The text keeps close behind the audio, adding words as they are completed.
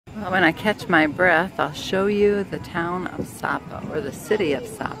Well, when I catch my breath, I'll show you the town of Sapa, or the city of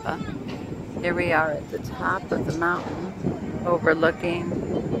Sapa. Here we are at the top of the mountain overlooking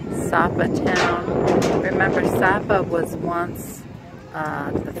Sapa town. Remember, Sapa was once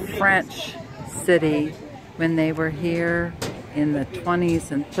the French city when they were here in the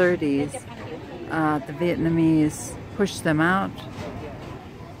 20s and 30s. The Vietnamese pushed them out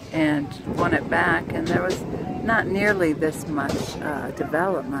and won it back, and there was not nearly this much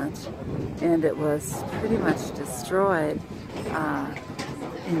development, and it was pretty much destroyed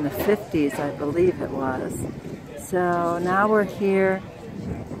in the 50s, I believe it was. So now we're here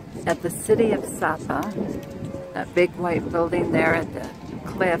at the city of Sapa. That big white building there at the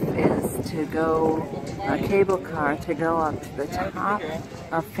cliff is to go, a cable car to go up to the top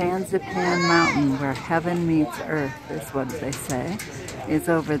of Fansipan Mountain, where heaven meets earth, is what they say, is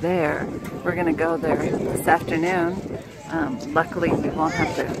over there. We're going to go there this afternoon. Luckily we won't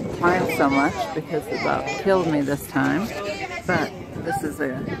have to climb so much because it about killed me this time. But this is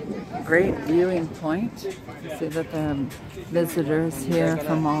a great viewing point. You see that there are visitors here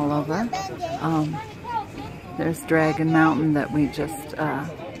from all over. There's Dragon Mountain that we just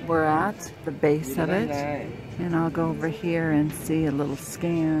were at, the base of it. And I'll go over here and see a little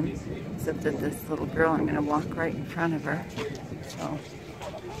scan. Except that this little girl, I'm going to walk right in front of her. So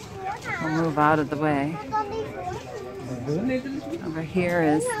we'll move out of the way. Over here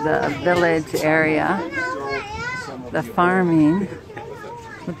is the village area. The farming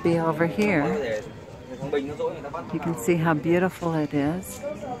would be over here. You can see how beautiful it is.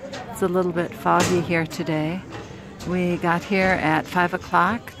 It's a little bit foggy here today. We got here at 5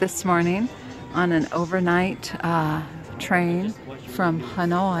 o'clock this morning on an overnight train from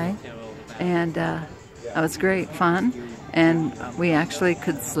Hanoi, and that was great fun. And we actually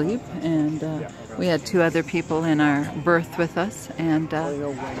could sleep, and we had 2 other people in our berth with us, and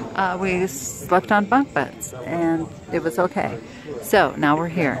we slept on bunk beds, and it was okay. So now we're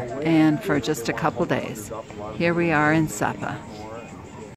here, and for just a couple days, here we are in Sapa.